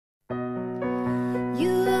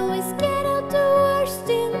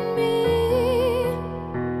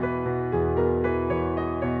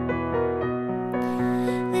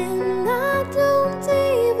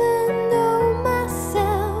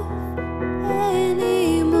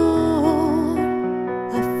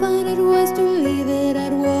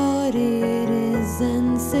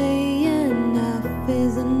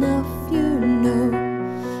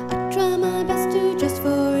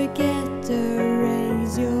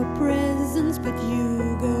your presence, but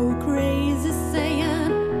you go crazy saying,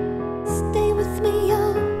 stay with me,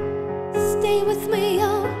 oh, stay with me,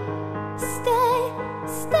 oh, stay,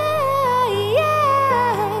 stay,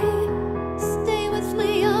 yeah. Stay with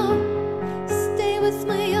me, oh, stay with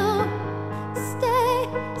me, oh, stay,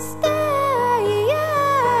 stay,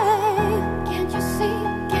 yeah. Can't you see,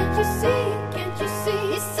 can't you see, can't you see?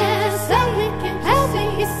 He says, help me, can't you see?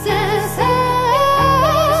 He says, help.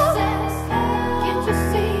 Can't you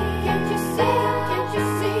see, can't you see, can't you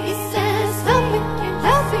see? He says, help me, can't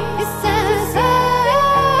you see? He says,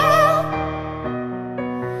 help.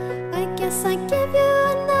 I guess I give you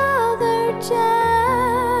another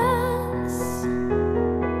chance,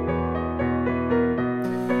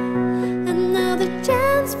 another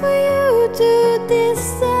chance for you to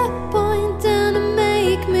disappoint and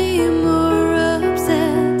make me more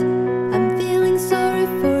upset. I'm feeling sorry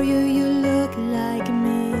for you, you look like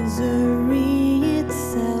misery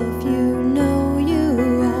itself. You know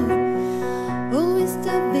you are always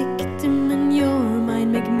the victim, and your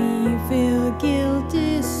mind make me feel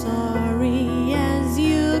guilty, sorry as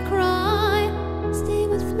you cry. Stay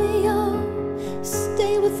with me, oh,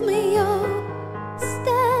 stay with me, oh,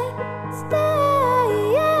 stay,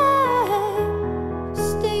 stay, yeah.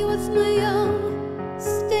 Stay with me, oh,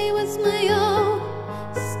 stay with me, oh,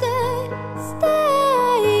 stay,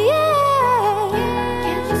 stay, yeah.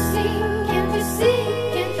 Can't you see, can't you see,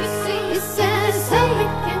 can't you see? He says, help me,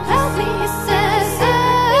 can't you see? He says,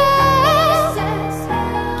 help.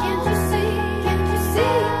 Can't you see, can't you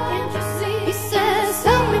see, can't you see? He says,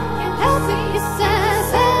 help me, can't you see? He says,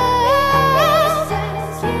 help.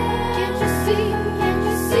 Can't you see, can't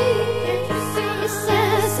you see, can't you see? He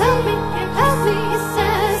says, help me, can't you see? He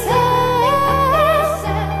says, help.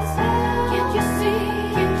 Can't you see,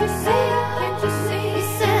 can't you see, can't you see? He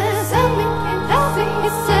says, help me, can't you see? He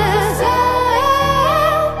says,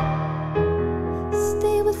 help.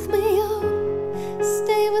 Stay with me, oh,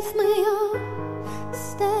 stay with me, oh,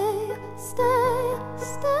 stay, stay,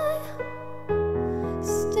 stay.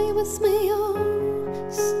 Stay with me, oh,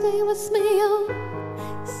 stay with me, oh,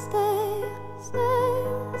 stay, stay,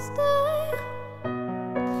 stay.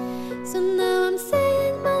 So now I'm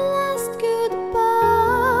saying my last goodbye,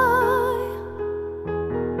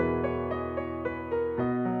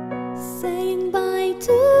 saying bye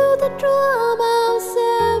to the drama of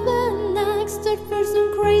 7 acts that for some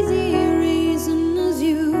crazy reason as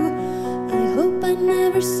you. I hope I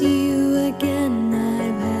never see you again.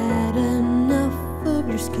 I've had enough of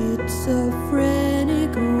your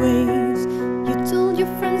schizophrenic ways. You told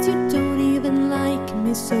your friends you don't even like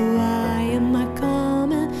me, so why am I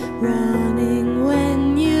coming running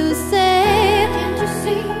when you say, can't you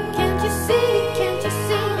see, can't you see, can't you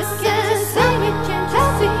see? He says, help me, can't you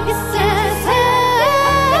see? He says,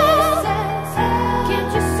 help.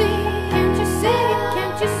 Can't you see, can't you see,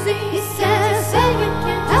 can't you see? He says, help me,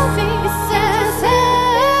 can't you see? He says,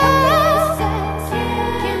 help.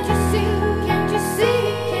 Can't you see, can't you see,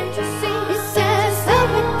 can't you see? He says, help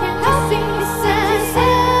me, can't you see? He says,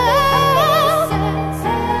 help.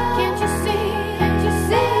 Can't you see, can't you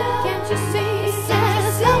see, can't you see? He says,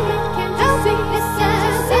 help me, can't you see? He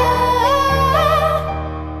says, help.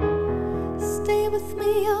 Stay with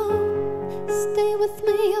me, oh, stay with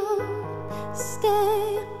me, oh, stay,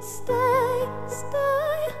 stay,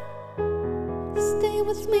 stay. Stay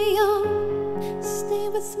with me, oh, stay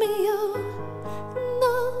with me, oh.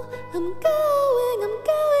 No, I'm going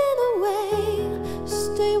away.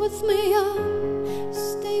 Stay with me, oh,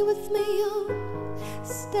 stay with me, oh,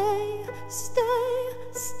 stay, stay,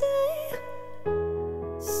 stay.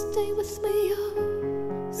 Stay with me,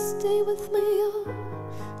 oh, stay with me, oh.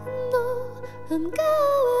 No, I'm going